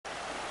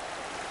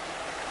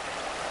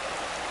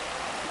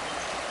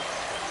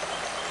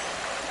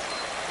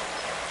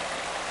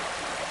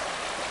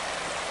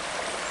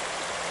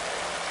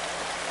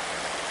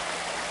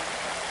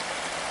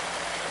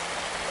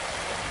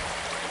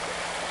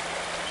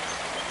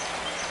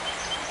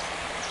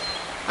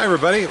Hi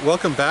everybody,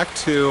 welcome back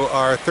to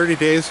our 30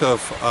 days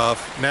of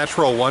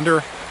natural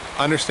wonder,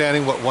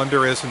 understanding what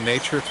wonder is in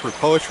nature through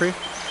poetry.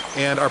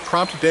 And our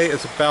prompt today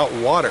is about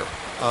water.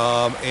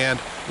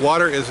 And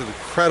water is an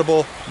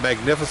incredible,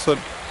 magnificent,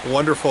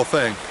 wonderful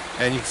thing.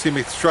 And you can see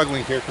me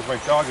struggling here because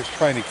my dog is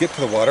trying to get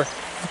to the water.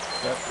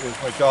 That is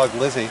my dog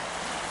Lizzie.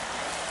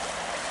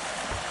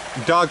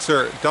 Dogs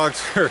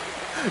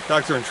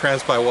are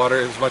entranced by water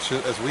as much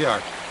as we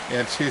are.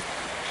 And she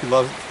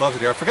loves it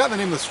here. I've forgotten the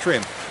name of the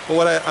stream. But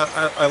what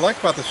I like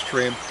about the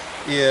stream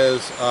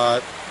is,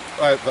 I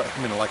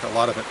like a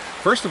lot of it.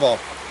 First of all,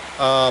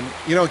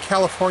 in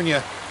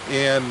California,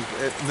 in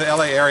the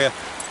LA area,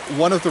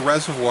 one of the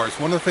reservoirs,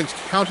 one of the things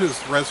counted as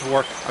the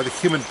reservoir are the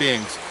human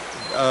beings,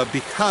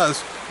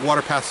 because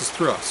water passes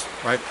through us,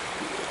 right?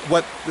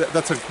 What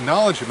that's an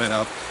acknowledgement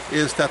of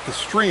is that the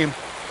stream,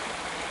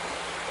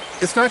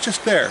 it's not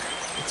just there,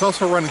 it's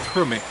also running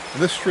through me.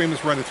 And this stream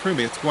is running through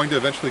me. It's going to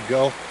eventually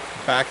go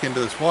back into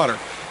this water.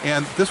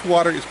 And this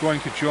water is going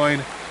to join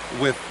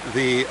with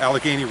the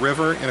Allegany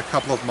River in a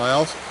couple of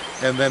miles,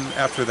 and then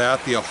after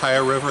that the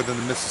Ohio River, then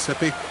the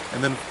Mississippi,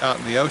 and then out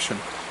in the ocean.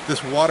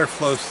 This water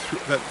flows through,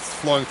 that's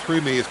flowing through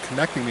me, is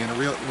connecting me in a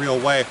real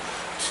way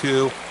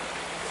to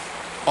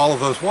all of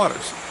those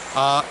waters.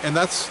 And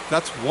that's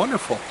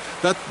wonderful.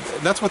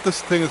 That's what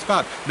this thing is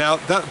about. Now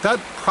that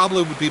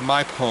probably would be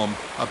my poem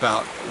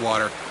about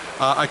water.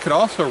 I could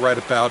also write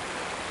about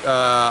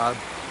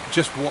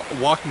just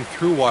walking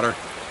through water,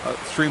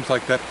 streams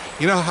like that.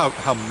 You know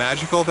how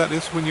magical that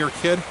is when you're a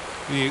kid?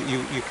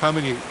 You come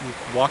and you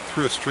walk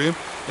through a stream.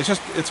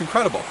 It's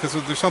incredible because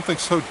there's something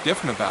so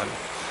different about it.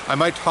 I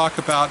might talk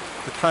about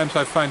the times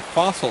I find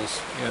fossils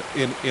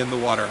in the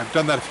water. I've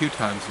done that a few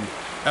times and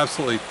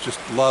absolutely just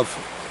love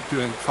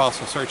doing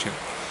fossil searching.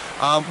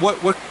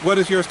 What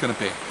is yours going to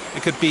be?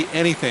 It could be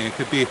anything. It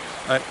could be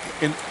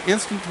an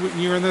instant when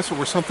you're in this,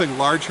 or something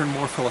larger and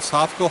more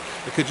philosophical.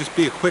 It could just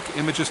be a quick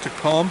imagistic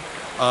poem.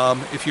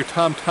 If you're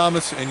Tom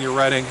Thomas and you're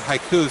writing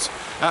haikus,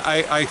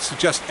 I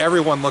suggest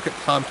everyone look at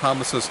Tom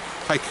Thomas's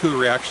haiku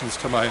reactions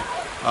to my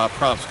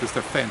prompts because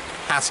they're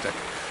fantastic.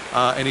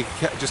 And he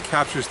just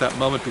captures that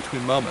moment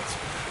between moments.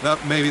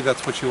 Maybe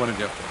that's what you want to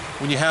do.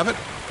 When you have it,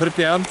 put it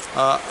down.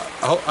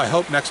 I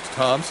hope next to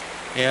Tom's,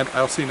 and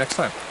I'll see you next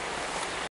time.